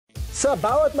Sa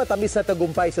bawat matamis na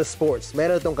tagumpay sa sports,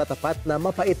 meron itong katapat na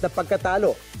mapait na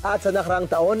pagkatalo. At sa nakaraang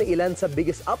taon, ilan sa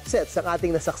biggest upsets ang ating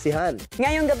nasaksihan.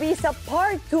 Ngayong gabi sa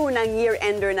part 2 ng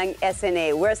year-ender ng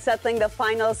SNA, we're settling the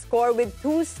final score with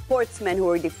two sportsmen who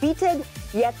were defeated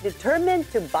yet determined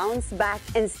to bounce back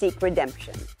and seek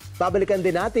redemption. Babalikan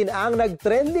din natin ang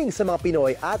nag-trending sa mga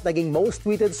Pinoy at naging most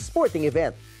tweeted sporting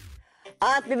event.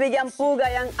 At bibigyan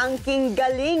pugay ang angking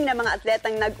galing ng mga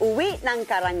atletang nag-uwi ng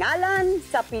karangalan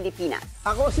sa Pilipinas.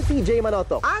 Ako si TJ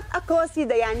Manotoc. At ako si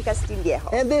Dyan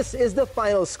Castillejo. And this is the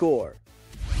final score.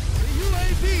 The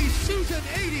UAB Season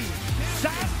 80,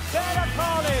 Santa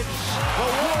College. The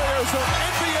Warriors are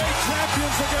NBA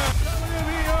champions again.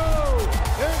 WBO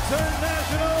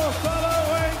International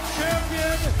Featherweight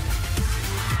Champion,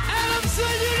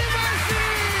 Adamson University.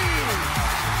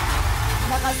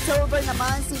 Naka-silver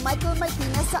naman si Michael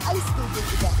Martinez sa ice skating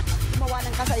event. Gumawa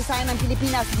ng kasaysayan ng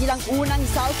Pilipinas bilang unang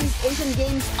Southeast Asian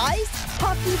Games Ice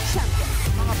Hockey Champion.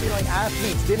 Mga Pinoy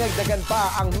athletes, dinagdagan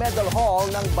pa ang medal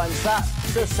haul ng bansa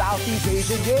sa Southeast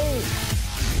Asian Games.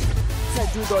 Sa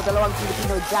judo, dalawang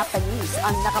Filipino-Japanese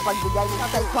ang nakapagbigay ng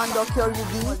Taekwondo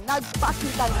Kyoryugi.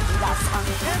 Nagpakita ng ilas ang...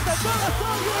 And the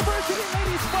Manotoc University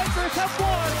ladies fighters have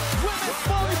won Women's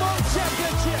Volleyball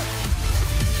Championship.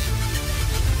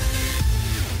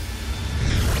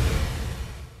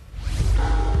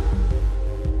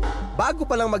 Bago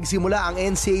pa lang magsimula ang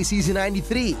NCAA Season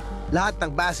 93, lahat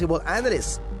ng basketball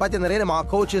analysts, pati na rin ang mga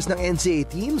coaches ng NCAA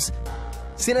teams,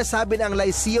 sinasabi na ang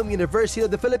Lyceum University of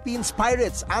the Philippines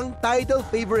Pirates ang title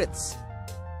favorites.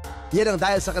 Yan ang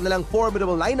dahil sa kanilang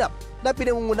formidable lineup na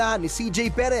pinangungunahan ni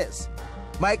CJ Perez,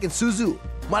 Mike Nsuzu,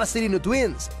 Marcelino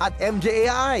Twins at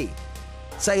MJAI.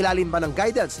 Sa ilalim pa ng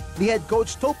guidance ni head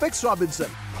coach Topex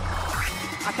Robinson.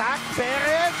 Attack,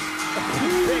 Perez!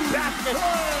 Big basket!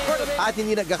 At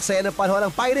hindi nag-aksaya ng panahon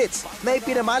ng Pirates na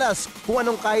ipinamalas kung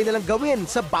anong kaya nilang gawin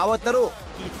sa bawat laro.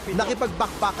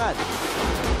 Nakipagbakbakan.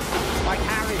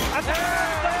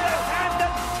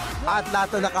 At lahat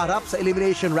na nakaharap sa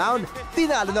elimination round,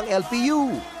 tinalo ng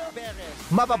LPU.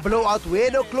 Mapa-blowout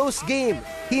win o close game,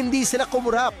 hindi sila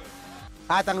kumurap.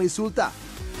 At ang resulta,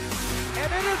 And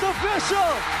it is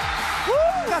official!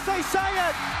 Woo!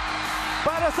 Kasaysayan!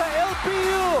 Para sa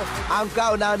LPU! ang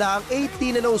kauna-unahang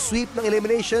 18-0 sweep ng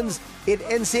eliminations in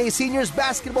NCAA Seniors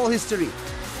Basketball history.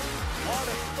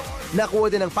 Nakuha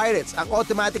din ng Pirates ang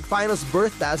automatic finals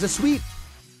berth as a sweep.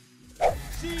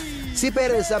 Si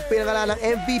Perez ang pinangalan ng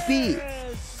MVP.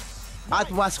 At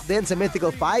wasok din sa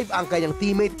Mythical 5 ang kanyang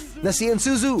teammate na si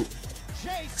Nsuzu.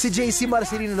 Si JC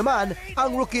Marcelino naman ang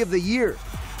Rookie of the Year.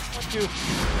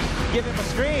 Give him a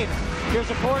screen. Here's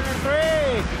a corner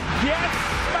three. Yes!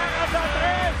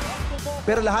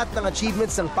 Pero lahat ng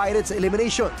achievements ng Pirates sa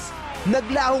eliminations,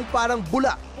 naglahong parang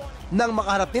bula nang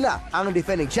makaharap nila ang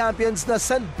defending champions na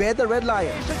San Beda Red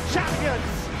Lions. Champions!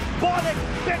 Bonic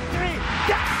victory!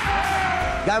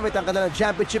 Gamit ang kanilang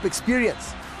championship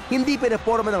experience, hindi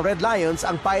pinaporma ng Red Lions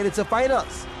ang Pirates sa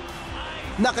finals.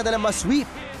 Nakadala mas-sweep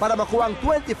para makuha ang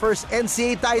 21st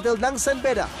NCAA title ng San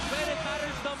Beda.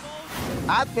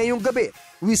 At ngayong gabi,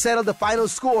 we settled the final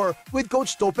score with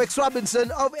Coach Topex Robinson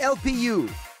of LPU.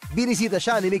 Binisita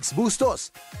siya ni Mix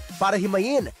Bustos para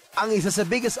himayin ang isa sa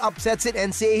biggest upsets in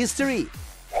NCAA history.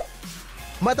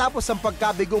 Matapos ang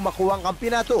pagkabigong makuha ang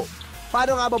kampyonato,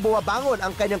 paano nga ba bumabangon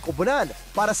ang kanyang kupunan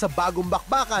para sa bagong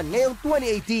bakbakan ngayong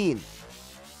 2018?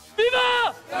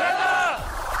 Viva!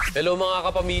 Hello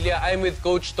mga kapamilya, I'm with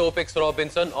Coach Topex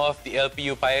Robinson of the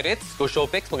LPU Pirates. Coach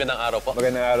Topex, magandang araw po.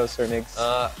 Magandang araw, Sir Nix.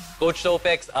 Coach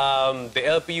Topex, the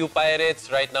LPU Pirates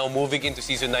right now moving into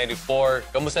Season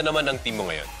 94. Kamusta naman ang team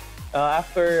mo ngayon?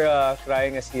 After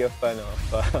crying a sea of,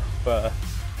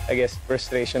 I guess,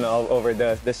 frustration over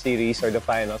the series or the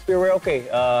finals, we were okay.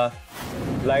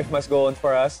 Life must go on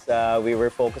for us. We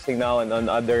were focusing now on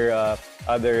other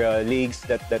leagues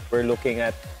that we're looking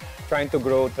at, trying to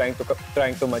grow, trying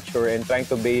to mature, and trying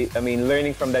to be,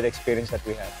 learning from that experience that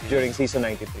we had during Season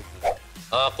 93.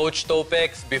 Coach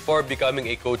Topex, before becoming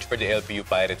a coach for the LPU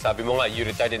Pirates, sabi mo nga, you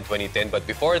retired in 2010, but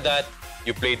before that,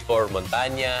 you played for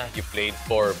Montana, you played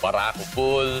for Barako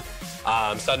Pool,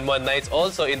 San Juan Knights,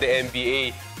 also in the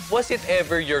NBA. Was it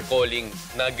ever your calling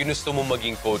na ginusto mo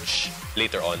maging coach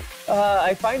later on?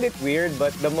 I find it weird,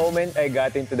 but the moment I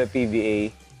got into the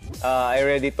PBA, I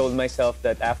already told myself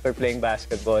that after playing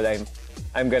basketball,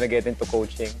 I'm gonna get into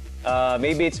coaching.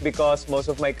 Maybe it's because most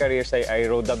of my careers I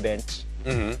rode the bench.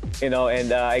 You know,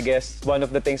 and I guess one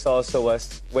of the things also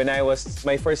was when I was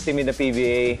my first team in the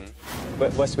PBA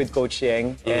was with Coach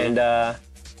Yang, and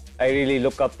I really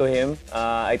look up to him.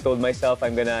 I told myself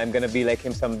I'm gonna be like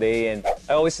him someday, and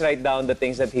I always write down the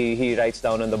things that he writes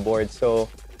down on the board. So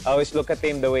I always look at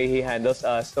him the way he handles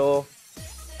us. So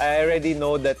I already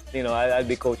know that, you know, I'll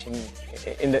be coaching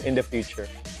in the future.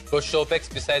 Coach Topex,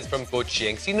 besides from Coach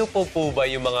Yeng, sino po ba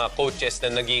yung mga coaches na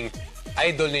naging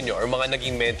idol ninyo or mga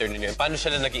naging mentor ninyo? Paano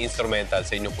sila naging instrumental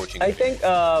sa inyong coaching? I think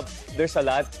there's a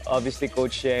lot. Obviously,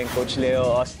 Coach Yeng, Coach Leo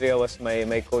Austria was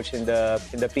my coach in the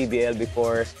PBL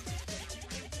before.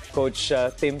 Coach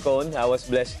Tim Cone, I was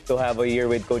blessed to have a year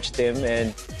with Coach Tim,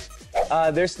 and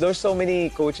there's so many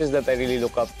coaches that I really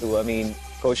look up to. I mean,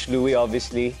 Coach Louie,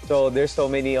 obviously. So there's so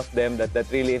many of them that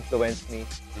really influenced me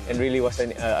and really was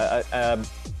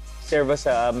serve as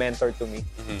a mentor to me.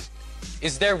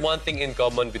 Is there one thing in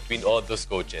common between all those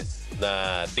coaches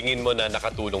na tingin mo na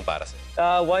nakatulong para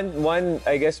sa'yo?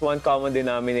 I guess one common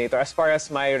denominator as far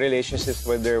as my relationships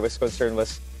with them was concerned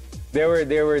was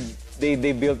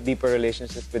they built deeper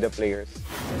relationships with the players.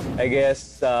 I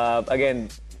guess again,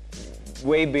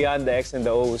 way beyond the X and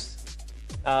the O's.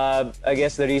 I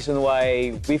guess the reason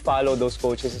why we follow those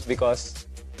coaches is because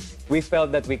we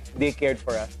felt that they cared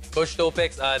for us. Coach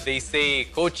Topex, they say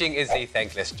coaching is a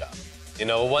thankless job. You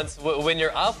know, when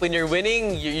you're up, when you're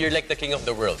winning, you're like the king of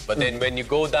the world. But then when you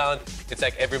go down, it's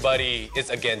like everybody is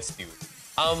against you.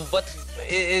 But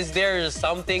is there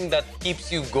something that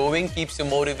keeps you going, keeps you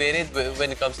motivated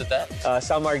when it comes to that?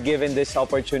 Some are given this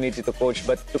opportunity to coach,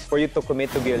 but for you to commit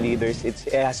to be a leader, it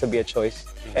has to be a choice.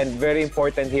 And very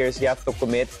important here is you have to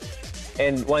commit.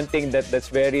 And one thing that's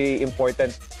very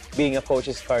important being a coach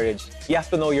is courage. You have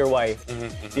to know your why.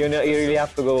 You really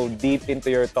have to go deep into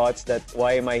your thoughts that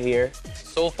why am I here?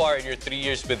 So far in your 3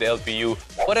 years with the LPU,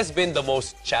 what has been the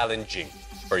most challenging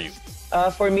for you?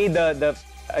 For me,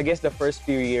 I guess the first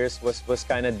few years was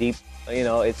kind of deep. You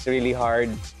know, it's really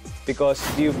hard because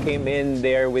you came in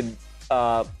there with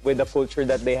the culture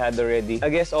that they had already. I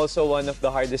guess also one of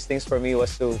the hardest things for me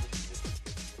was to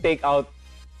take out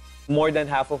more than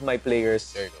half of my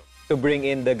players. There you go. To bring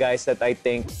in the guys that I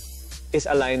think is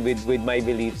aligned with my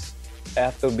beliefs. I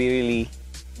have to be really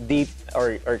deep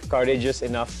or courageous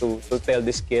enough to tell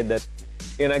this kid that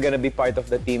you're not gonna be part of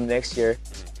the team next year.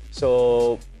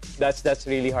 So that's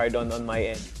really hard on my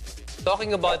end.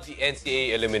 Talking about the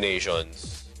NCAA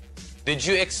eliminations, did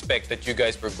you expect that you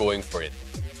guys were going for it?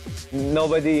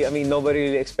 Nobody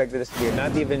really expected us here.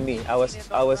 Not even me. I was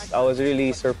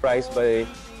really surprised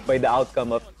by the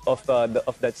outcome of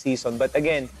that season. But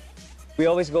again, we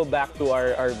always go back to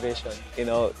our vision. You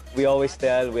know, I always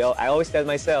tell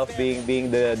myself,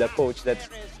 being the coach, that,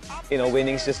 you know,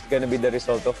 winning is just gonna be the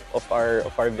result of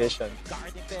our vision.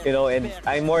 You know, and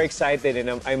I'm more excited and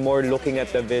I'm more looking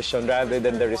at the vision rather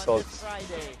than the results.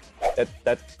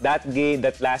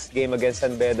 That last game against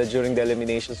San Beda during the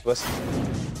eliminations was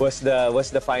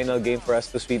the final game for us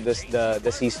to sweep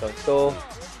the season. So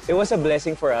it was a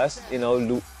blessing for us. You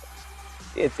know,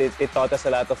 it taught us a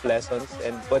lot of lessons,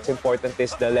 and what's important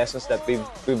is the lessons that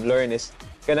we've learned is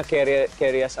gonna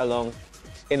carry us along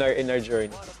in our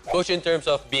journey. Coach, in terms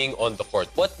of being on the court,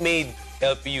 what made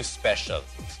LPU special?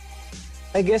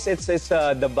 I guess it's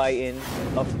the buy-in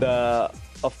of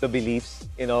the beliefs,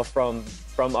 you know, from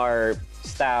our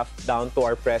staff down to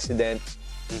our president.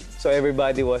 So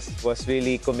everybody was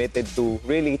really committed to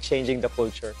really changing the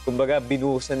culture. Kumbaga,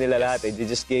 binuhos na nila lahat. They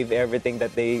just gave everything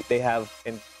that they have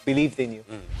and believed in you.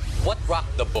 What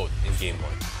rocked the boat in Game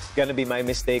 1? It's gonna be my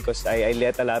mistake because I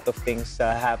let a lot of things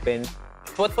happen.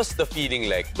 What was the feeling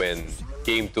like when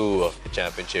Game 2 of the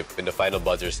championship, when the final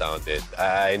buzzer sounded?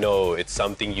 I know it's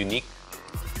something unique.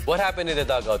 What happened in the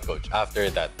dugout, Coach, after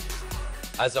that?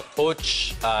 As a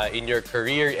coach in your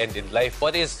career and in life,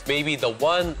 what is maybe the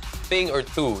one thing or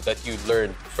two that you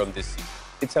learned from this season?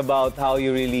 It's about how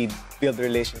you really build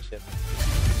relationships.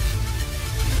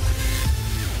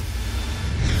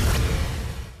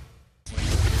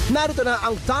 Narito na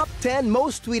ang top 10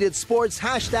 most tweeted sports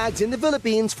hashtags in the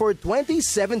Philippines for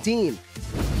 2017.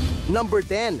 Number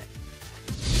 10.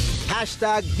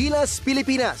 Hashtag Gilas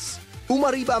Pilipinas.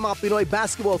 Umariba ang mga Pinoy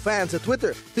basketball fans sa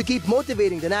Twitter to keep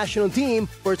motivating the national team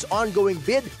for its ongoing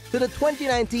bid to the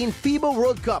 2019 FIBA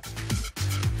World Cup.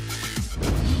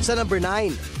 Sa number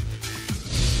 9,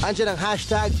 andyan ang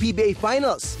hashtag PBA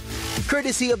Finals,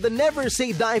 courtesy of the never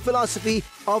say die philosophy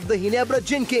of the Ginebra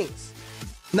Gin Kings.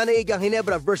 Nanaig ang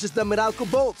Ginebra versus the Meralco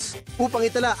Bolts upang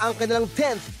itala ang kanilang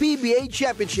 10th PBA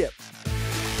Championship.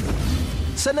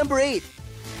 Sa number 8,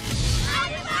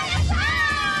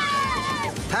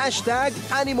 hashtag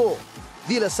Animo.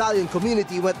 The Lasallian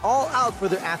community went all out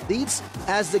for their athletes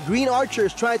as the Green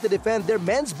Archers tried to defend their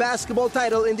men's basketball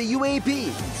title in the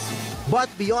UAP.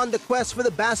 But beyond the quest for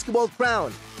the basketball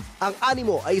crown, ang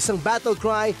Animo ay isang battle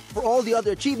cry for all the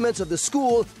other achievements of the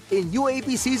school in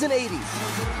UAP Season 80.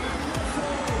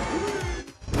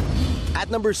 At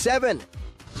number 7,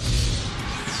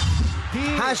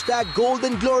 hashtag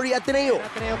Golden Glory Ateneo.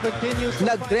 Ateneo continues to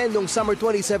Nag-trend noong summer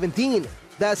 2017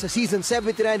 dahil sa Season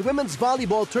 79 Women's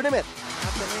Volleyball Tournament.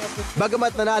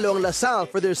 Bagamat nanalo ang LaSalle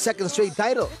for their second straight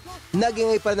title,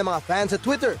 nagingay pa rin ng mga fans sa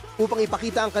Twitter upang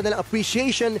ipakita ang kanilang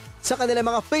appreciation sa kanilang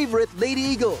mga favorite Lady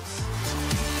Eagles.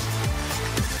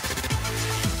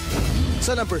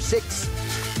 Sa number 6,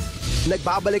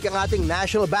 nagbabalik ang ating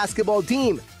national basketball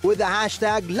team with the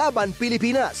hashtag Laban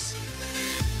Pilipinas.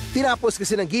 Tinapos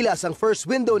kasi ng Gilas ang first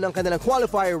window ng kanilang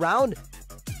qualifier round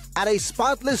at a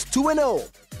spotless 2-0.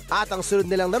 At ang sunod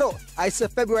nilang laro ay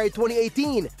sa February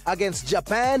 2018 against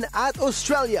Japan at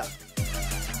Australia.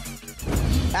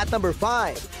 At number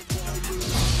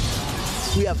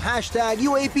 5, we have hashtag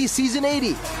UAP Season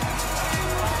 80.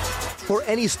 For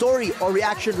any story or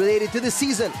reaction related to the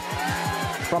season,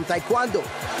 from taekwondo,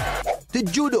 to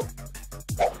judo,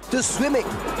 to swimming,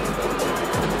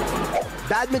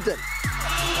 badminton,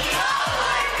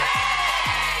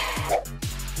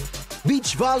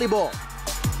 beach volleyball,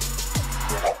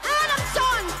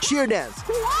 cheer dance,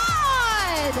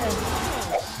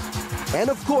 and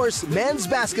of course, men's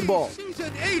basketball.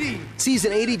 Season 80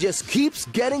 Season 80 just keeps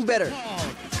getting better.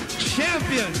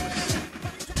 champions.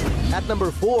 At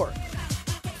number 4,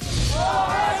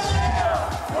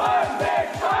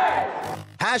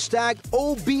 hashtag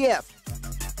OBF,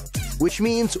 which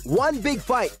means one big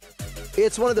fight.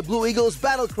 It's one of the Blue Eagles'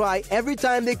 battle cry every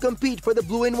time they compete for the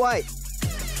blue and white.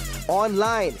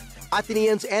 Online,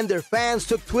 Ateneans and their fans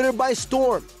took Twitter by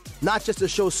storm, not just to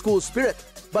show school spirit,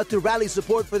 but to rally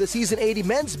support for the Season 80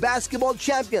 men's basketball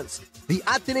champions, the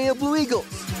Ateneo Blue Eagles.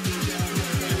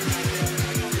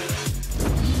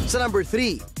 Sa number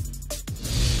 3,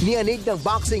 niyanig ng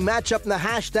boxing matchup na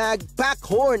hashtag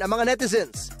Packhorn ang mga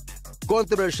netizens.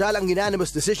 Controversial ang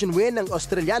unanimous decision win ng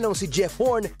Australianong si Jeff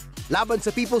Horn laban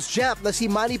sa People's Champ na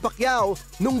si Manny Pacquiao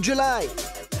noong July.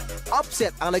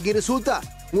 Upset ang naging resulta,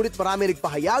 ngunit marami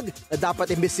nagpahayag na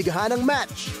dapat imbestigahan ang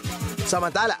match.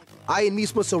 Samantala, ayon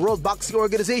mismo sa World Boxing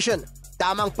Organization,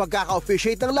 tamang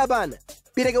pagkaka-officiate ng laban.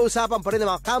 Pinag-uusapan pa rin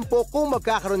ng mga kampo kung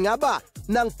magkakaroon nga ba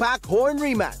ng Packhorn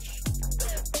rematch.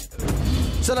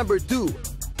 Sa number 2,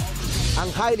 ang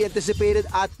highly anticipated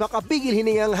at makapigil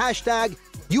hiningang hashtag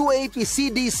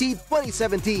UAPCDC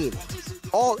 2017.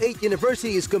 All 8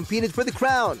 universities competed for the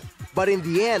crown, but in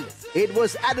the end, it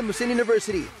was Adamson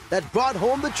University that brought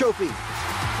home the trophy.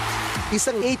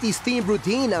 Isang 80s themed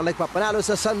routine ang nagpapanalo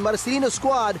sa San Marcelino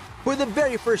squad for the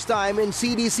very first time in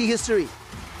CDC history.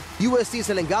 UST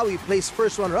Salangawi placed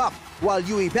first runner-up, while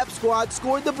UAPEP squad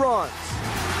scored the bronze.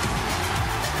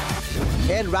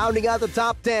 And rounding out the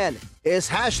top 10 is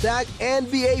hashtag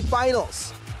NBA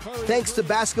Finals. Thanks to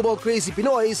basketball crazy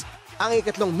Pinoys, ang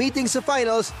ikatlong meeting sa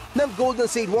finals ng Golden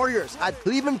State Warriors at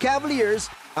Cleveland Cavaliers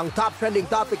ang top trending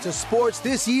topic sa sports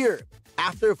this year.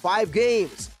 After 5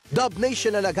 games, Dub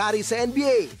Nation na naghari sa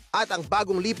NBA at ang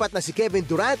bagong lipat na si Kevin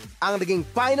Durant ang naging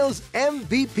finals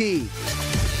MVP.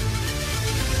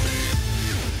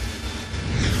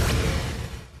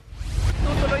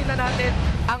 Tutuloy na natin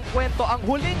ang kwento, ang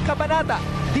huling kabanata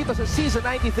dito sa Season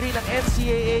 93 ng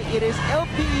NCAA. It is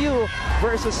LPU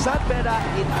versus San Beda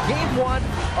in Game 1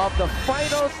 of the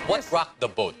finals. What rocked the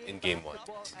boat in Game 1?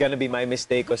 It's gonna be my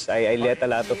mistake because I let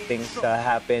a lot of things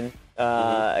happen.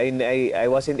 I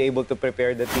wasn't able to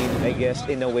prepare the team, I guess,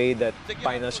 in a way that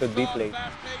finals should be played.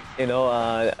 You know,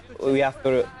 I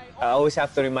always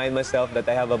have to remind myself that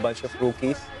I have a bunch of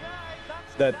rookies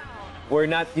that we're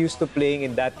not used to playing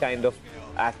in that kind of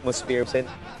atmosphere. And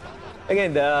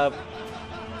again,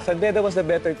 San Beda was the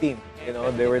better team. You know,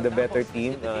 they were the better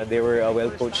team. They were a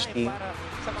well-coached team.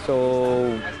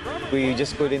 So we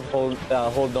just couldn't hold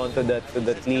on to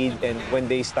that lead. And when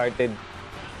they started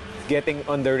getting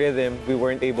on the rhythm, we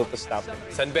weren't able to stop them.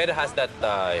 San Beda has that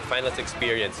finals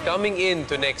experience. Coming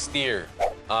into next year,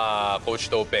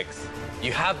 Coach Topex,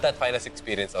 you have that finals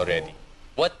experience already.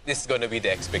 What is going to be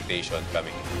the expectation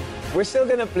coming in? We're still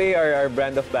gonna play our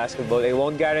brand of basketball. I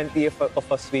won't guarantee of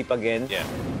a sweep again. Yeah.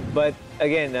 But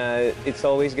again, it's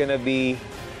always gonna be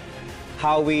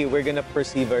how we're gonna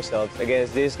perceive ourselves. I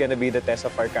guess this is gonna be the test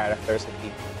of our character as a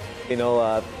team. You know,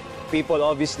 people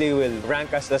obviously will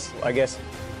rank us as, I guess,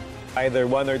 either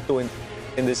 1 or 2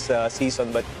 in this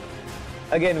season. But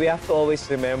again, we have to always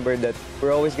remember that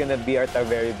we're always gonna be at our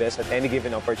very best at any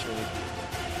given opportunity.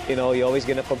 You know, you're always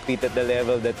gonna compete at the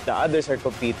level that the others are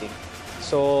competing.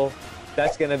 So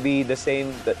that's gonna be the same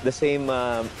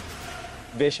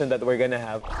vision that we're gonna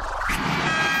have.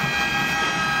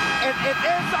 And it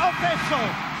is official.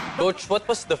 Coach, what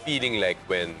was the feeling like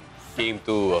when Game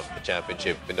 2 of the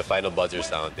championship, when the final buzzer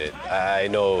sounded? I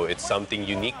know it's something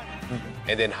unique,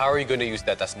 And then how are you going to use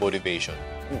that as motivation?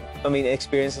 I mean,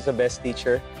 experience is the best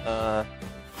teacher.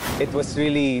 It was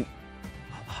really,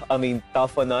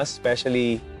 tough on us,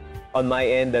 especially on my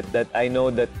end, that I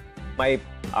know that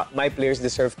my players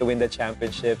deserve to win the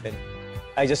championship, and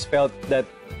I just felt that,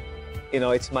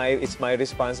 it's my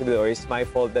responsibility, or it's my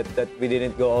fault that we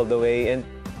didn't go all the way, and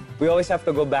we always have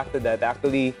to go back to that.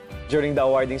 Actually, during the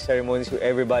awarding ceremonies,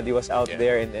 everybody was out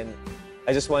there, and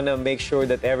I just want to make sure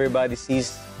that everybody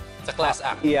sees. It's a class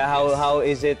act. Yeah, how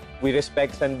is it? We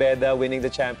respect San Beda winning the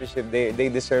championship. They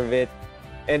deserve it,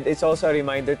 and it's also a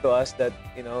reminder to us that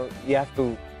you have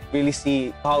to really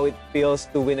see how it feels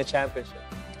to win a championship.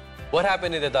 What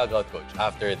happened in the dugout, Coach,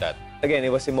 after that? Again,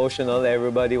 it was emotional.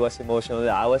 Everybody was emotional.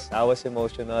 I was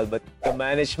emotional, but the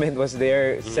management was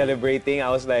there celebrating.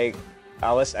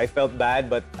 I felt bad,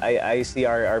 but I see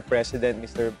our president,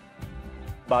 Mr.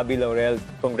 Bobby Laurel,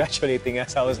 congratulating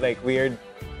us. I was like, weird,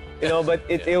 but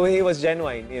he was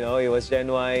genuine. He was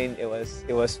genuine.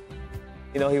 He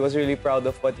was really proud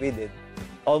of what we did.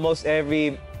 Almost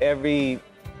every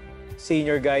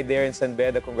senior guy there in San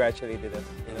Beda congratulated us.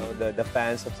 The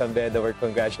fans of San Beda were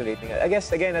congratulating us. I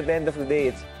guess, again, at the end of the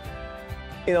day,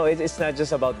 it's not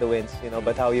just about the wins,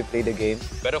 but how you play the game.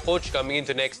 But Coach, coming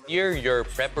into next year, your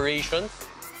preparations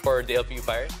for the LPU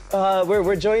Pirates?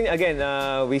 We're joining again.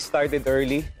 We started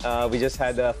early. We just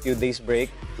had a few days break,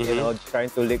 trying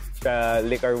to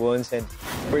lick our wounds, and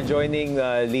we're joining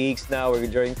leagues now. We're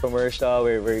joining commercial.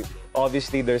 We're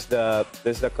obviously there's the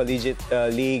collegiate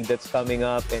league that's coming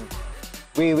up, and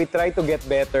we try to get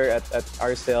better at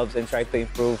ourselves and try to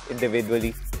improve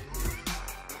individually.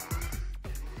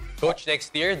 Coach,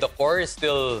 next year, the core is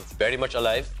still very much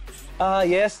alive?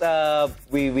 Yes,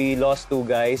 we lost two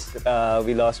guys.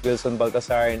 We lost Wilson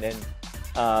Baltasar and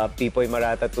Pipoy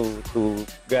Marata to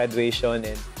graduation.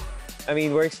 And I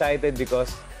mean, we're excited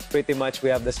because pretty much we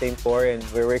have the same core, and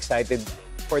we're excited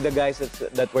for the guys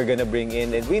that we're gonna bring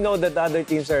in. And we know that the other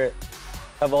teams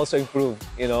have also improved,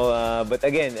 but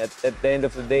again, at the end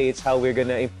of the day, it's how we're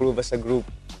gonna improve as a group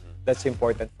that's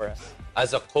important for us.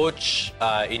 As a coach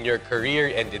in your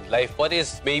career and in life, what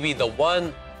is maybe the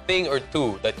one thing or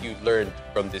two that you learned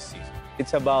from this season?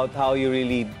 It's about how you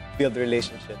really build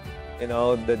relationships.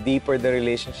 The deeper the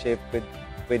relationship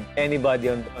with anybody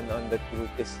on the group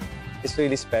is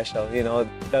really special.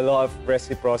 The law of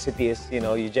reciprocity is,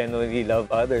 you genuinely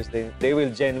love others, they will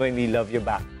genuinely love you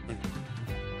back.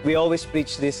 We always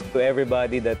preach this to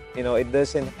everybody that, it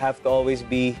doesn't have to always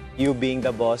be you being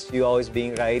the boss, you always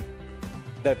being right,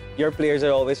 that your players are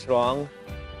always wrong.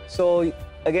 So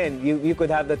again, you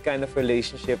could have that kind of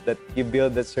relationship, that you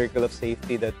build that circle of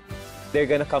safety, that they're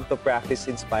gonna come to practice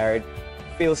inspired,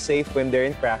 feel safe when they're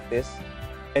in practice,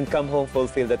 and come home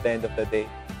fulfilled at the end of the day.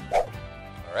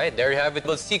 All right, there you have it.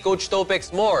 We'll see Coach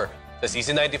Topex more sa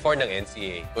Season 94 ng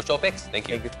NCAA. Coach Topex,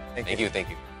 thank you. Thank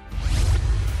you.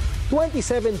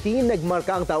 2017,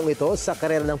 nagmarka ang taong ito sa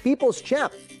karera ng People's Champ.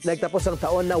 Nagtapos ang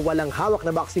taon na walang hawak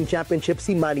na boxing championship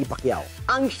si Manny Pacquiao.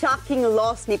 Ang shocking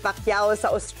loss ni Pacquiao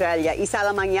sa Australia, isa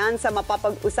lamang yan sa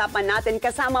mapapag-usapan natin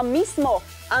kasama mismo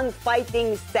ang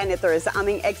Fighting Senator sa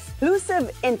aming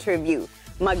exclusive interview.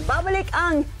 Magbabalik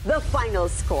ang The Final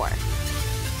Score.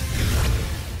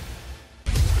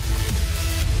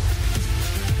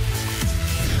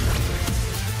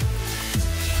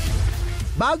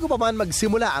 Bago pa man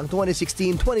magsimula ang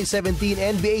 2016-2017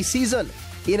 NBA season,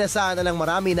 inasahan na lang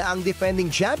marami na ang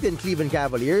defending champion Cleveland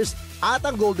Cavaliers at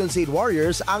ang Golden State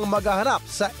Warriors ang maghaharap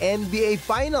sa NBA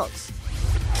Finals.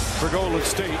 For Golden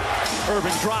State,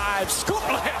 Irving drives, scoop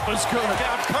layup is good.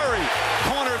 Down Curry,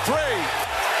 corner three.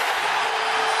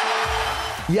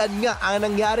 Yan nga ang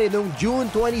nangyari noong June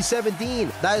 2017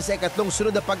 dahil sa ikatlong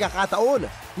sunod na pagkakataon,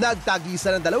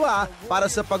 nagtagisa ng dalawa para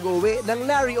sa pag-uwi ng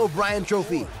Larry O'Brien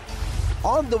Trophy.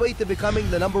 On the way to becoming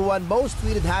the #1 most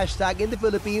tweeted hashtag in the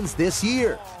Philippines this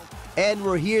year. And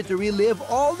we're here to relive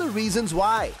all the reasons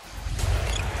why.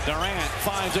 Durant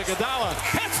finds Iguodala,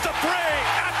 hits the three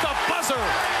at the buzzer.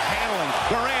 Handling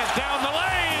Durant down the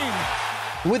lane.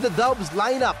 With the Dubs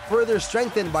lineup further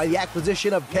strengthened by the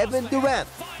acquisition of Kevin Durant,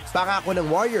 pangako ng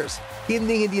Warriors,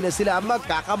 hindi na sila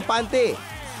magkakampante.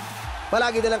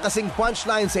 Palagi na lang kasing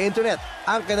punchline sa internet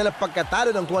ang kanilang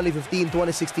pagkatalo ng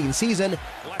 2015-2016 season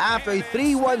after a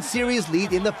 3-1 series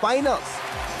lead in the finals.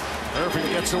 Irving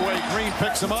gets away, Green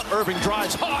picks him up, Irving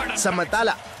drives hard.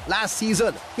 Samantala, last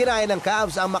season, kinaya ng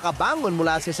Cavs ang makabangon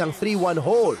mula sa isang 3-1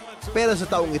 hole. Pero sa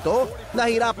taong ito,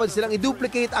 nahirapan silang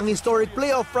i-duplicate ang historic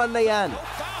playoff run na yan.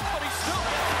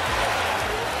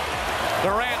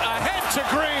 Durant ahead to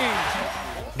Green.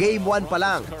 Game 1 pa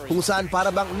lang, kung saan para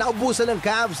bang naubusan ng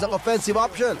Cavs ng offensive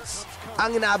options.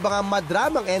 Ang inaabangang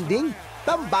madramang ending,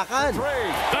 tambakan.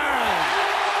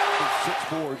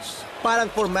 Parang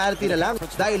formality na lang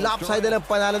dahil lopsided ang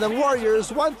panalo ng Warriors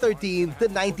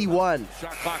 113-91.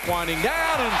 Shot clock winding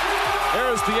down, and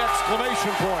there's the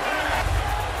exclamation point.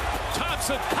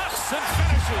 Thompson cuts and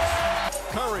finishes.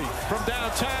 Curry from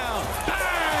downtown.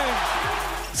 Bang!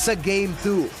 Sa Game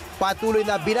 2, patuloy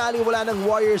na binaliwala ng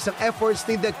Warriors ang efforts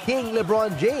ni The King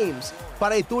LeBron James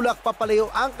para itulak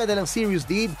papalayo ang kanilang series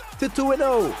lead to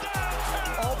 2-0.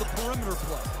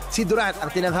 Si Durant ang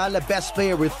tinanghal na best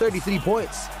player with 33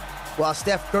 points, while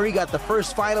Steph Curry got the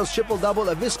first finals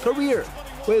triple-double of his career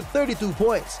with 32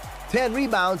 points, 10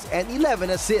 rebounds, and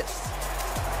 11 assists.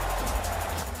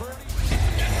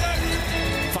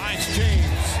 Finds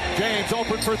James. James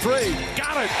open for three.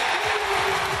 Got it.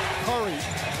 Curry.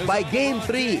 By Game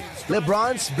 3,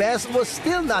 LeBron's best was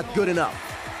still not good enough.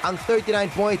 Ang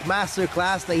 39-point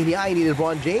masterclass na inihain ni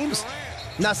LeBron James,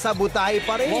 nasabutahe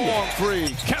pa rin. Long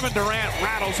three. Kevin Durant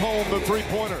rattles home the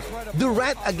three-pointer.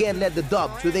 Durant again led the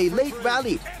Dubs with a late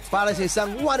rally para sa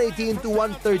isang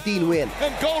 118-113 win.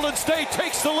 And Golden State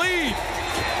takes the lead.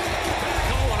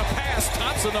 Oh, on a pass.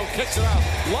 Thompson, though, kicks it out.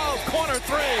 Love, corner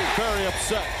three. Very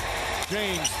upset.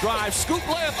 James drives, scoop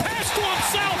layup, pass to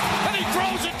himself, and he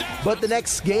throws it down. But the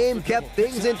next game kept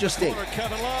things interesting.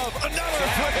 Kevin Love, another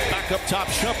three. Back up top,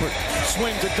 Shumpert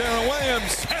swings at Darren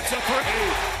Williams. Hits a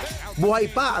three. Buhay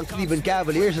pa ang Cleveland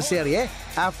Cavaliers sa serye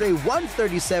after a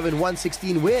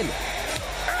 137-116 win.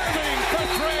 Irving for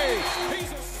three.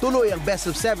 Tuloy ang best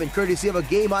of 7 courtesy of a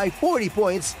game-high 40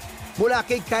 points mula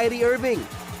kay Kyrie Irving.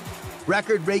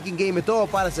 Record-breaking game ito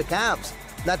para sa Cavs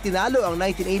na tinalo ang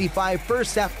 1985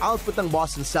 first-half output ng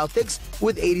Boston Celtics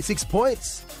with 86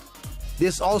 points.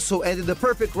 This also ended the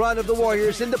perfect run of the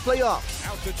Warriors in the playoffs.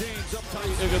 Out to James, up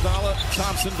tight, Iguodala,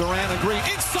 Thompson, Durant, and Green.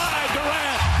 Inside,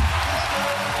 Durant!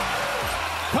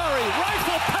 Curry,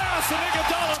 rifle pass, and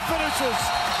Iguodala finishes.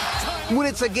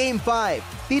 Ngunit sa Game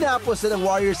 5, tinapos na ng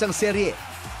Warriors ang serye.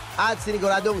 At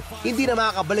siniguradong hindi na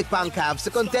makakabalik pa ang Cavs sa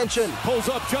contention. Pulls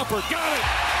up jumper, got it!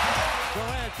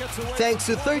 Thanks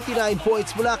to 39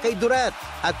 points mula kay Durant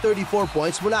at 34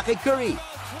 points mula kay Curry,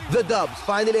 the Dubs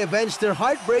finally avenged their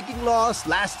heartbreaking loss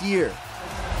last year.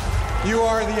 You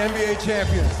are the NBA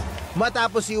champions.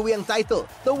 Matapos iuwi ang title,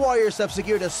 the Warriors have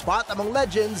secured a spot among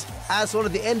legends as one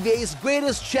of the NBA's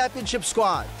greatest championship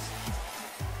squads.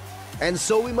 And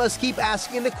so we must keep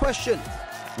asking the question,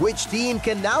 which team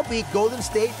can now beat Golden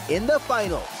State in the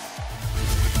finals?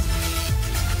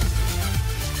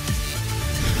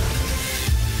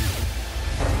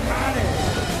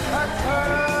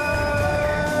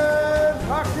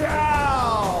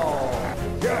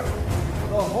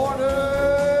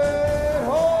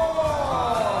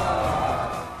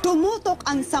 Tumutok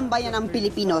ang sambayan ng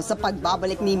Pilipino sa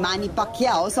pagbabalik ni Manny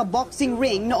Pacquiao sa boxing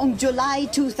ring noong July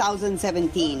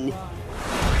 2017.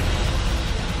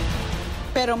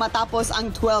 Pero matapos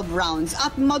ang 12 rounds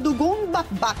at madugong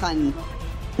bakbakan,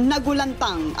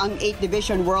 nagulantang ang 8th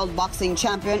Division World Boxing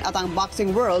Champion at ang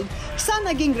Boxing World sa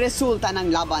naging resulta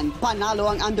ng laban. Panalo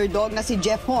ang underdog na si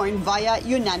Jeff Horn via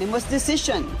unanimous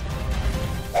decision.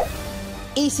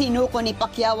 Isinuko ni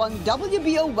Pacquiao ang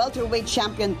WBO welterweight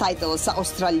champion title sa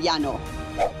Australiano.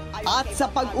 At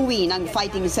sa pag-uwi ng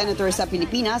fighting senator sa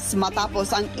Pilipinas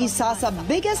matapos ang isa sa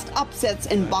biggest upsets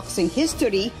in boxing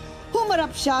history,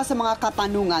 humarap siya sa mga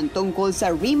katanungan tungkol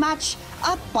sa rematch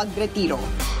at pagretiro.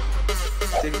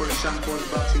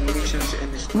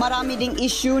 Marami ding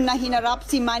issue na hinarap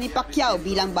si Manny Pacquiao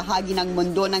bilang bahagi ng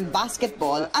mundo ng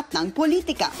basketball at ng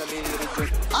politika.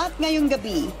 At ngayong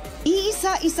gabi,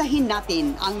 iisa-isahin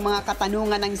natin ang mga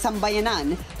katanungan ng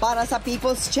sambayanan para sa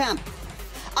People's Champ.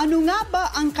 Ano nga ba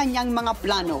ang kanyang mga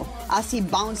plano as he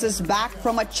bounces back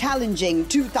from a challenging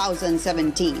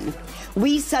 2017?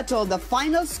 We settle the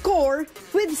final score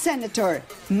with Senator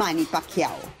Manny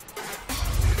Pacquiao.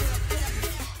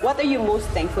 What are you most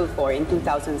thankful for in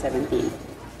 2017?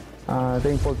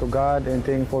 Thankful to God and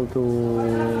thankful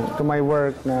to my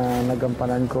work na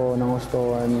nagampanan ko ng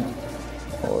gusto. And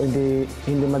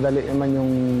hindi madali naman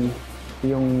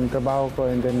yung trabaho ko,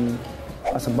 and then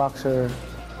as a boxer,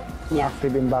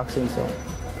 active in boxing. So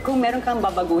kung meron kang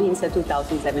babaguhin sa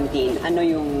 2017, ano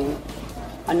yung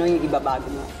ibabago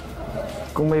mo?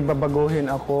 Kung may babaguhin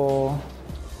ako,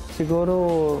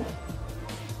 siguro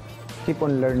keep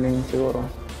on learning siguro.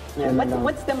 Yeah.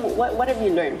 What have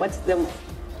you learned?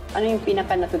 Ano yung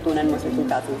pinaka natutunan mo sa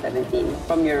 2017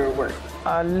 from your work?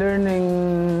 Learning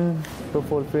to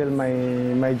fulfill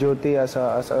my duty as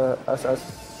a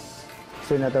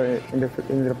senator in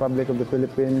the Republic of the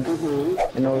Philippines,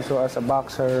 and also as a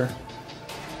boxer,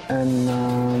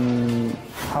 and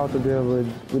how to deal with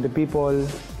the people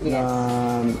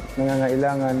na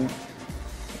nangangailangan,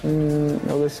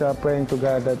 always praying to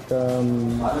God that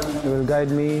He will guide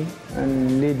me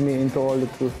and lead me into all the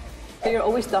truth. So you're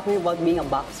always talking about being a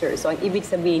boxer. So ang ibig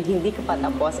sabihin, hindi ka pa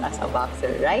tapos as a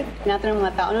boxer, right? Tinatanong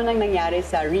mga tao, ano nang nangyari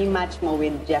sa rematch mo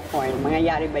with Jeff Horn?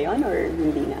 Mangyayari ba yon or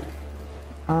hindi na?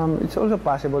 It's also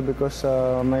possible because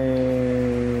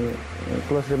may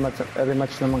close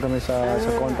rematch naman kami sa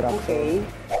contract. Okay.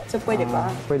 So pwede pa?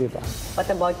 Pwede pa. What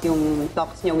about yung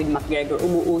talks niyo with McGregor?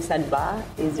 Umuusad ba?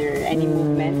 Is there any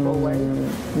movement forward?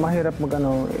 Mahirap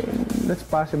that's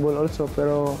possible also,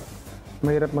 pero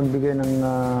mahirap magbigay ng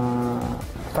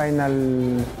final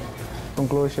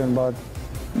conclusion about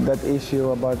that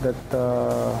issue, about that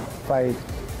fight.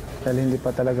 Dahil hindi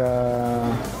pa talaga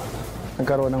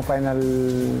nagkaroon ng final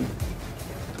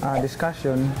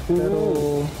discussion, pero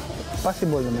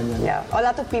possible naman yan. Yeah, a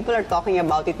lot of people are talking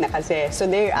about it na kasi. So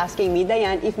they're asking me,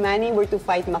 Dayan, if Manny were to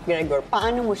fight McGregor,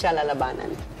 paano mo siya lalabanan?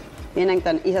 Yan ang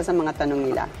isa sa mga tanong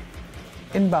nila.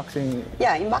 In boxing?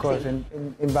 Yeah, in boxing. Of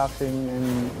course, in boxing, and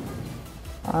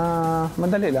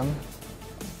madali lang.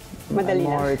 Madali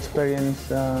lang. More experience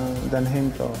than him,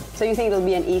 So you think it'll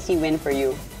be an easy win for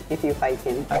you if you fight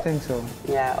him? I think so.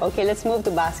 Yeah. Okay, let's move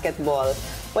to basketball.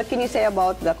 What can you say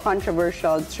about the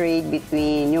controversial trade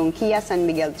between yung Kia San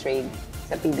Miguel trade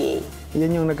sa PBA?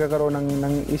 Yan yung nagkakaroon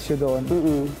ng issue doon.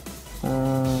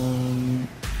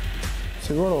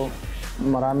 Siguro,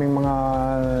 maraming mga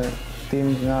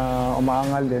teams na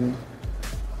umaangal din.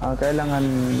 Kailangan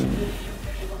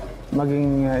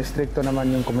maging stricto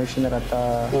naman yung commissioner at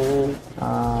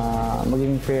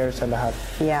maging fair sa lahat.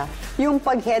 Yeah. Yung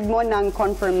pag-head mo ng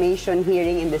confirmation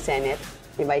hearing in the Senate,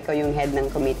 diba ikaw yung head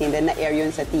ng committee, and then na-air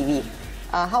yun sa TV.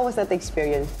 How was that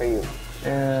experience for you?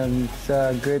 And it's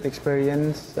a great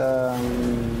experience.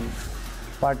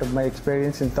 Part of my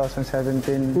experience in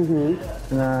 2017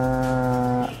 na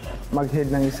mag-head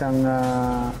ng isang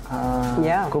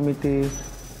committee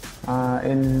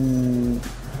in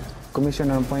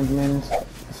commission on appointments.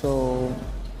 So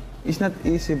it's not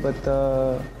easy, but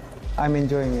I'm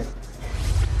enjoying it.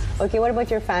 Okay, what about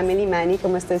your family, Manny?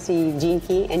 Kumusta si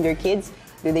Jinky and your kids?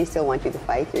 Do they still want you to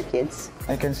fight, your kids?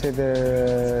 I can see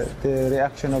the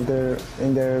reaction of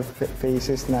in their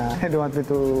faces na I don't want me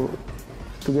to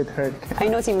get hurt. I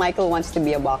know si Michael wants to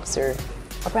be a boxer.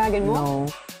 Papayagan mo? No.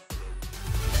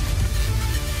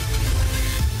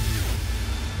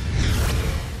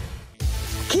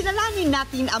 Kilalanin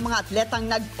natin ang mga atletang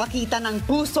nagpakita ng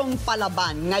pusong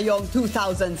palaban ngayong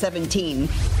 2017.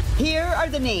 Here are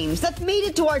the names that made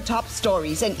it to our top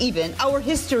stories and even our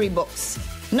history books.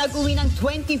 Nag-uwi ng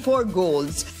 24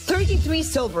 golds, 33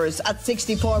 silvers at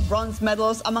 64 bronze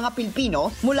medals ang mga Pilipino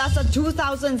mula sa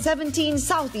 2017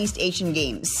 Southeast Asian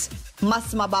Games.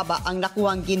 Mas mababa ang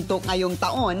nakuhang ginto ngayong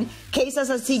taon kaysa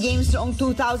sa SEA Games noong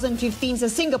 2015 sa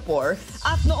Singapore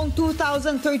at noong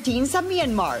 2013 sa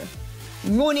Myanmar.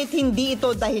 Ngunit hindi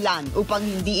ito dahilan upang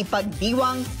hindi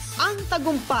ipagdiwang ang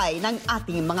tagumpay ng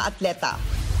ating mga atleta.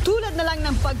 Tulad na lang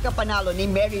ng pagkapanalo ni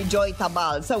Mary Joy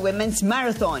Tabal sa Women's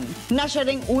Marathon na siya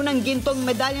ring unang gintong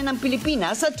medalya ng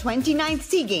Pilipinas sa 29th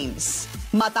SEA Games.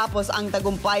 Matapos ang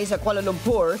tagumpay sa Kuala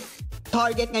Lumpur,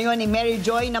 target ngayon ni Mary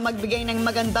Joy na magbigay ng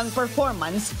magandang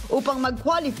performance upang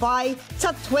mag-qualify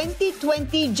sa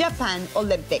 2020 Japan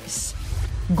Olympics.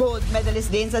 Gold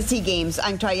medalist din sa SEA Games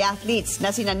ang triathletes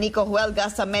na sina Nico Huelga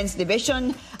sa men's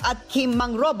division at Kim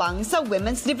Mangrobang sa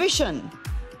women's division.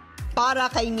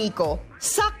 Para kay Nico,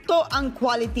 sakto ang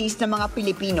qualities ng mga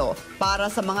Pilipino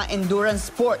para sa mga endurance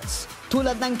sports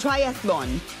tulad ng triathlon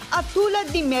at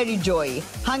tulad ni Mary Joy,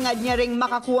 hangad niya ring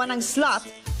makakuha ng slot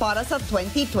para sa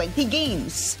 2020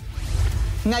 Games.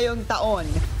 Ngayong taon,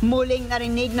 muling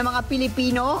narinig ng mga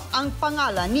Pilipino ang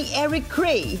pangalan ni Eric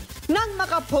Cray nang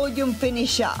maka-podium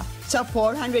finish siya sa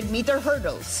 400-meter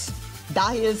hurdles.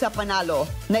 Dahil sa panalo,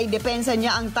 naidepensa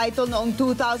niya ang title noong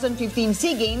 2015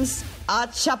 SEA Games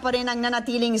at siya pa rin ang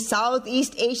nanatiling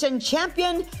Southeast Asian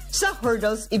champion sa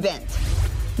hurdles event.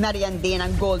 Nariyan din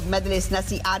ang gold medalist na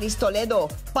si Aris Toledo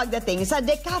pagdating sa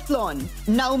decathlon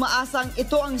na umaasang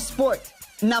ito ang sport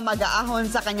na mag-aahon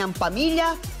sa kanyang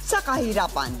pamilya sa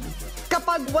kahirapan.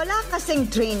 Kapag wala kasing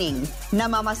training,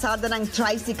 namamasada ng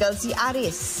tricycle si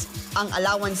Aris. Ang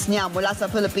allowance niya mula sa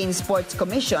Philippine Sports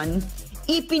Commission,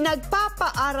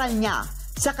 ipinagpapaaral niya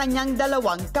sa kanyang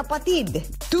dalawang kapatid.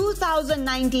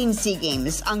 2019 SEA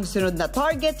Games ang sunod na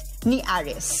target ni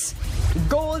Aris.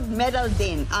 Gold medal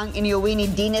din ang iniuwi ni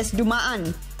Dines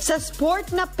Dumaan sa sport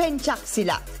na penchak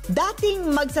sila. Dating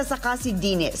magsasaka si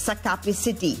Dines sa Capiz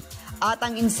City at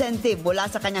ang incentive mula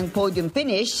sa kanyang podium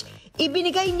finish,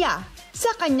 ibinigay niya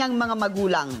sa kanyang mga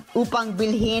magulang upang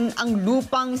bilhin ang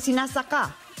lupang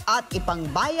sinasaka at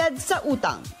ipangbayad sa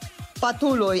utang.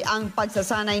 Patuloy ang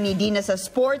pagsasanay ni Dina sa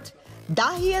sport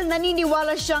dahil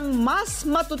naniniwala siyang mas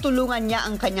matutulungan niya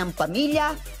ang kanyang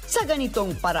pamilya sa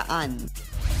ganitong paraan.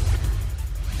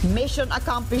 Mission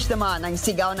accomplished naman ang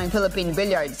sigaw ng Philippine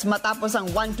Billiards matapos ang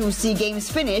 1-2 SEA Games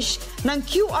finish ng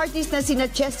QRTs na sina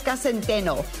Cheska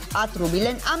Centeno at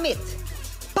Rubilen Amit.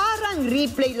 Parang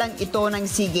replay lang ito ng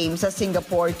SEA Games sa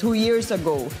Singapore 2 years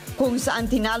ago kung saan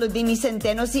tinalo din ni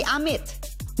Centeno si Amit.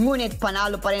 Ngunit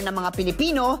panalo pa rin ng mga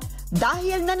Pilipino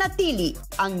dahil nanatili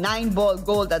ang 9-ball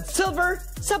gold at silver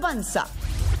sa bansa.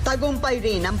 Tagumpay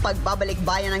rin ang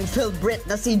pagbabalik-bayan ng Phil Britt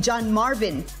na si John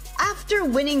Marvin after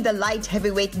winning the light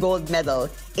heavyweight gold medal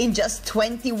in just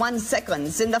 21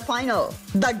 seconds in the final.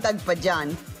 Dagdag pa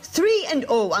dyan, 3-0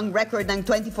 ang record ng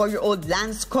 24-year-old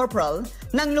Lance Corporal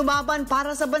nang lumaban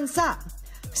para sa bansa.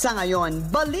 Sa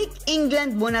ngayon, balik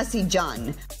England muna si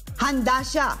John. Handa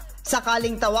siya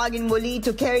sakaling tawagin muli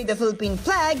to carry the Philippine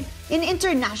flag in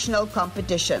international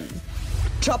competition.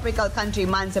 Tropical country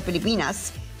man sa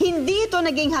Pilipinas, hindi ito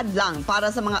naging hadlang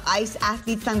para sa mga ice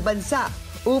athletes ng bansa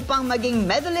upang maging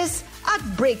medalist at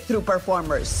breakthrough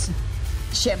performers.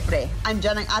 Siyempre,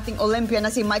 andyan ang ating Olympian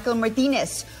na si Michael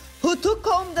Martinez, who took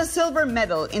home the silver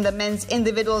medal in the men's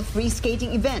individual free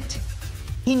skating event.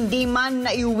 Hindi man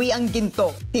naiuwi ang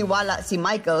ginto, tiwala si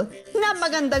Michael na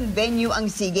magandang venue ang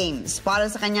SEA Games para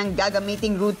sa kanyang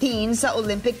gagamiting routine sa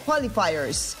Olympic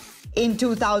qualifiers. In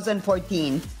 2014,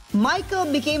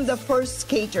 Michael became the first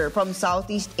skater from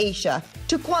Southeast Asia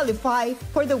to qualify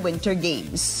for the Winter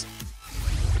Games.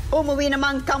 Umuwi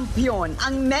namang kampiyon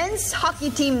ang men's hockey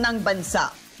team ng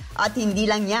bansa. At hindi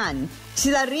lang yan,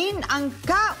 sila rin ang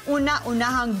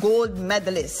kauna-unahang gold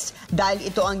medalist dahil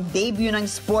ito ang debut ng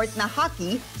sport na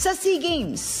hockey sa SEA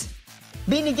Games.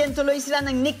 Binigyan tuloy sila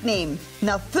ng nickname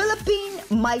na Philippine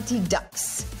Mighty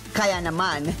Ducks. Kaya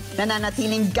naman,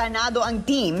 nananatiling ganado ang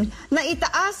team na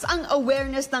itaas ang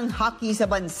awareness ng hockey sa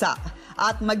bansa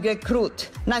at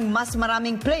mag-recruit ng mas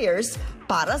maraming players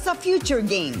para sa future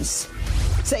games.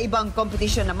 Sa ibang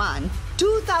competition naman,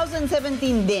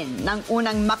 2017 din nang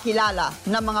unang makilala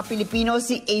ng mga Pilipino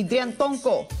si Adrian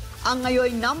Tongco, ang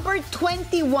ngayon number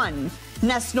 21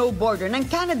 na snowboarder ng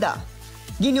Canada.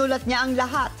 Ginulat niya ang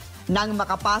lahat nang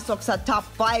makapasok sa top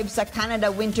 5 sa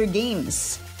Canada Winter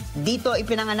Games. Dito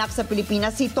ipinanganak sa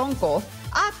Pilipinas si Tongco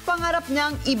at pangarap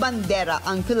niyang ibandera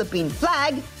ang Philippine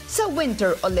flag sa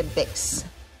Winter Olympics.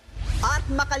 At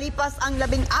makalipas ang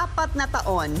 14 na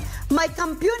taon, may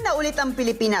kampiyon na ulit ang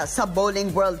Pilipinas sa Bowling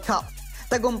World Cup.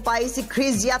 Tagumpay si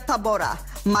Crizia Tabora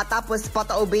matapos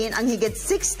pataubin ang higit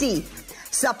 60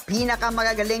 sa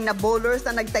pinakamagagaling na bowlers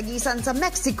na nagtagisan sa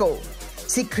Mexico.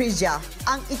 Si Crizia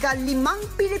ang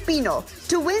ika-5 Pilipino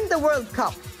to win the World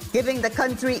Cup, giving the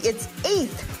country its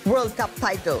 8th World Cup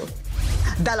title.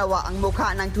 Dalawa ang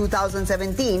mukha ng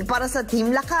 2017 para sa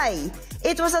Team Lakay.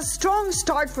 It was a strong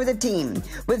start for the team,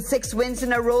 with 6 wins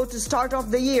in a row to start off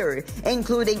the year,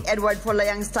 including Edward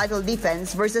Folayang's title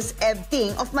defense versus Eb Ting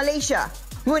of Malaysia.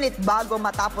 Ngunit bago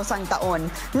matapos ang taon,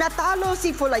 natalo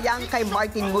si Folayang kay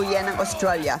Martin Nguyen ng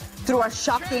Australia through a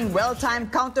shocking well-timed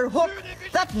counter hook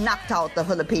that knocked out the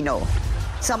Filipino.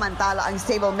 Samantala, ang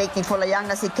stablemate ni Folayang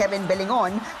na si Kevin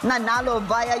Belingon nanalo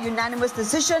via unanimous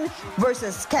decision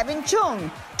versus Kevin Chung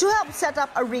to help set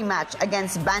up a rematch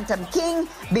against Bantam King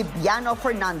Bibiano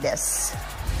Fernandez.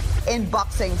 In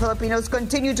boxing, Filipinos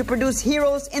continue to produce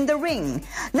heroes in the ring.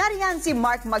 Nariyan si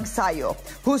Mark Magsayo,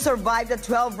 who survived a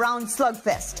 12-round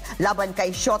slugfest laban kay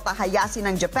Shota Hayashi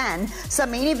ng Japan sa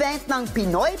main event ng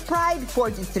Pinoy Pride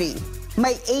 43.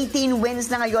 May 18 wins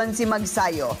na ngayon si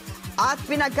Magsayo at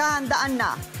pinaghahandaan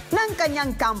na ng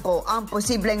kanyang kampo ang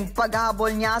posibleng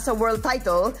paghahabol niya sa world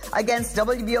title against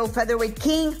WBO featherweight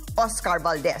king Oscar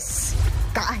Valdez.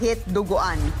 Kahit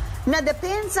duguan,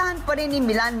 nadepensahan pa rin ni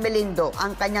Milan Melindo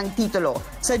ang kanyang titulo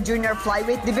sa junior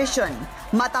flyweight division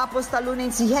matapos talunin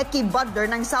si Heki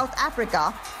Butler ng South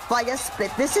Africa via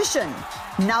split decision.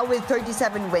 Now with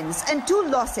 37 wins and 2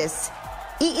 losses,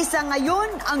 iisa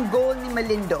ngayon ang goal ni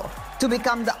Melindo to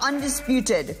become the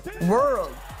undisputed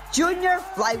world junior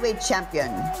flyweight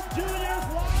champion.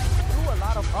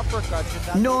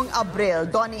 Noong Abril,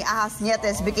 Donnie Ahas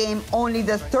Nietes became only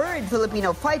the 3rd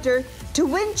Filipino fighter to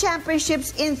win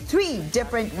championships in 3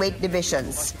 different weight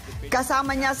divisions.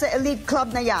 Kasama niya sa elite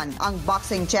club na yan ang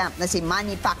boxing champ na si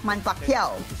Manny Pacman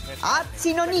Pacquiao at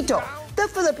si Nonito, the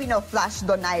Filipino Flash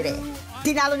Donaire.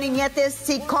 Tinalo ni Nietes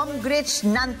si Komgrich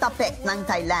Nantapek ng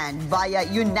Thailand via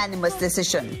unanimous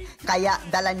decision. Kaya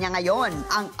dala niya ngayon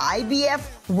ang IBF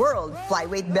World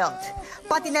Flyweight Belt.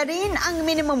 Pati na rin ang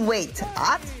minimum weight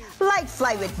at light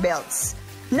flyweight belts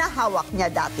na hawak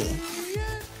niya dati.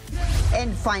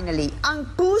 And finally, ang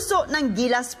puso ng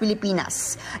Gilas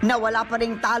Pilipinas na wala pa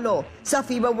ring talo sa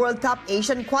FIBA World Cup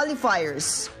Asian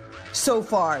Qualifiers. So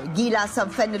far, Gilas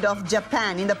have fended off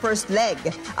Japan in the first leg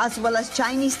as well as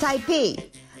Chinese Taipei.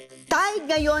 Tied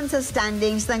ngayon sa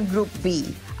standings ng Group B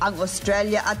ang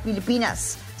Australia at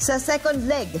Pilipinas sa second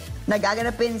leg na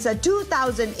gaganapin sa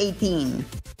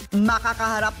 2018.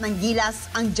 Makakaharap ng Gilas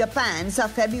ang Japan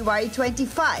sa February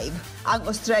 25. Ang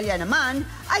Australia naman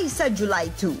ay sa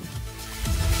July 2.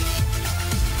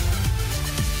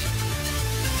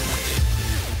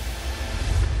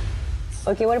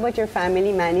 Okay, what about your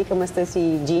family, Manny? Kamusta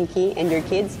si Jinky and your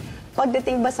kids?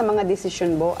 Pagdating ba sa mga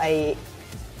desisyon mo ay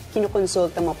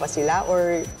kinukonsulta mo pa sila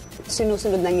or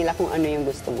sinusunod lang nila kung ano yung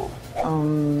gusto mo?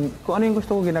 Kung ano yung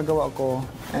gusto ko, ginagawa ko.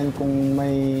 And kung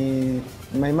may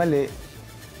mali,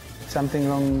 something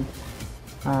wrong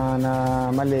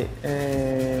na mali,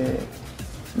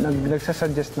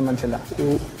 nagsasuggest naman sila.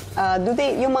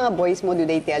 Yung mga boys mo, do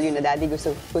they tell you na, Daddy,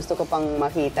 gusto ko pang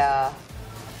makita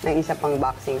ng isa pang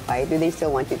boxing fight? Do they still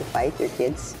want you to fight, your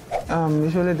kids?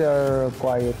 Usually they're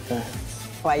quiet.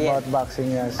 Quiet? About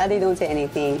boxing, yes. They don't say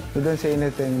anything? They don't say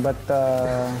anything, but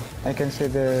I can see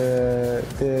the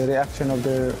reaction of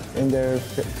in their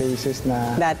faces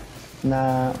na... That?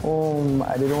 I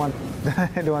didn't want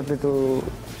I don't want me to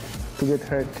get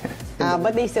hurt.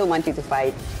 But they still want you to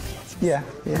fight? Yeah.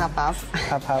 Half-half?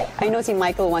 Half-half. I know si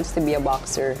Michael wants to be a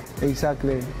boxer.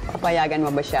 Exactly. Papayagan mo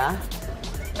ba siya?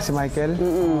 Si Michael?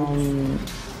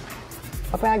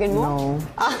 Papayagan mo? No.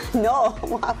 No.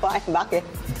 Bakit?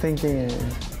 Thinking.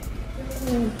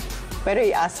 Pero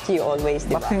he asks you always,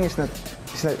 di ba? Boxing is not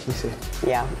easy.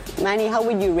 Yeah. Manny, how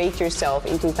would you rate yourself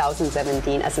in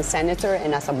 2017 as a senator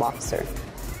and as a boxer?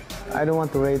 I don't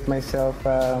want to rate myself.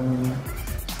 I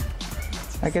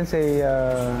can say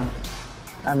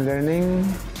I'm learning.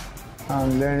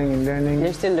 Learning and learning.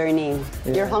 You're still learning.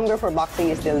 Yeah. Your hunger for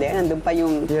boxing is still there. Nandun pa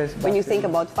yung, yes, when you think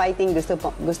about fighting, gusto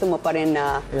mo pa rin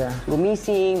na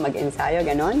gumising, mag-ensayo,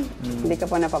 ganon? Hindi ka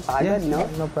pa napapagod, yes, no?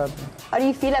 No problem. How do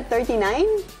you feel at 39?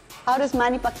 How does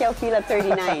Manny Pacquiao feel at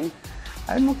 39?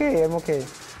 I'm okay.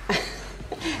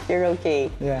 You're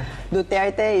okay. Yeah.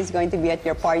 Duterte is going to be at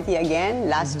your party again.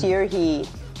 Last year, he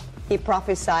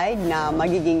prophesied na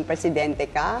magiging presidente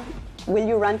ka. Will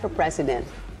you run for president,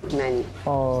 Manny?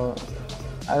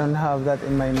 I don't have that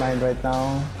in my mind right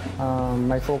now.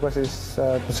 My focus is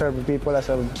to serve the people as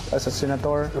a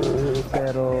senator.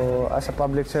 Pero as a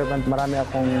public servant, marami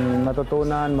akong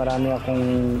natutunan, marami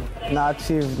akong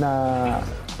na-achieve na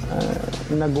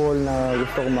goal na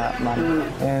gusto ko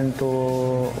and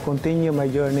to continue my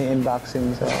journey in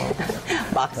boxing. So,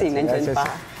 boxing, nandyan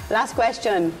pa. Last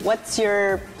question, what's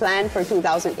your plan for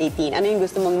 2018? Ano yung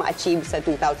gusto mong ma-achieve sa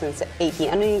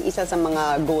 2018? Ano yung isa sa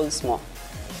mga goals mo?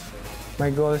 My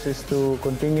goals is to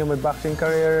continue my boxing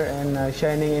career and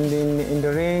shining in the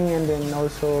ring, and then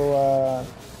also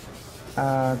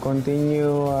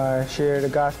continue share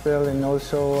the gospel, and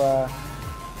also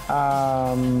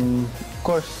of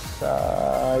course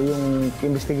yung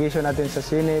investigation natin sa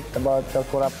Senate about the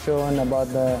corruption, about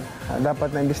the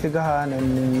dapat na investigahan,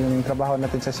 and yung trabaho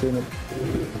natin sa Senate.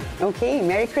 Okay,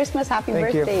 Merry Christmas, Happy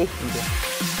birthday. Thank you.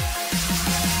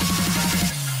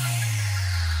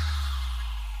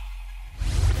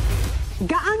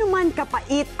 Gaano man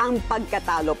kapait ang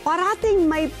pagkatalo, parating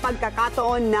may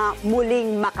pagkakataon na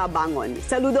muling makabangon.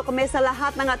 Saludo kami sa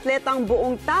lahat ng atletang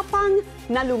buong tapang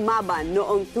na lumaban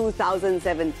noong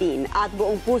 2017 at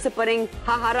buong puso pa ring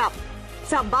haharap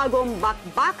sa bagong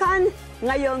bakbakan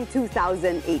ngayong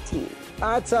 2018.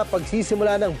 At sa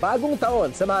pagsisimula ng bagong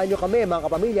taon, samahan nyo kami mga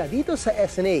kapamilya dito sa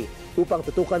SNA upang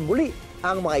tutukan muli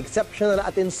ang mga exceptional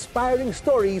at inspiring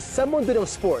stories sa mundo ng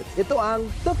sports. Ito ang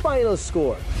The Final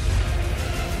Score.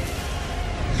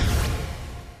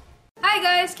 Hi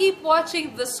guys, keep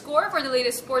watching The Score for the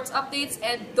latest sports updates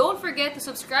and don't forget to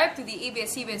subscribe to the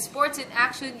ABS-CBN Sports in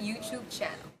Action YouTube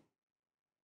channel.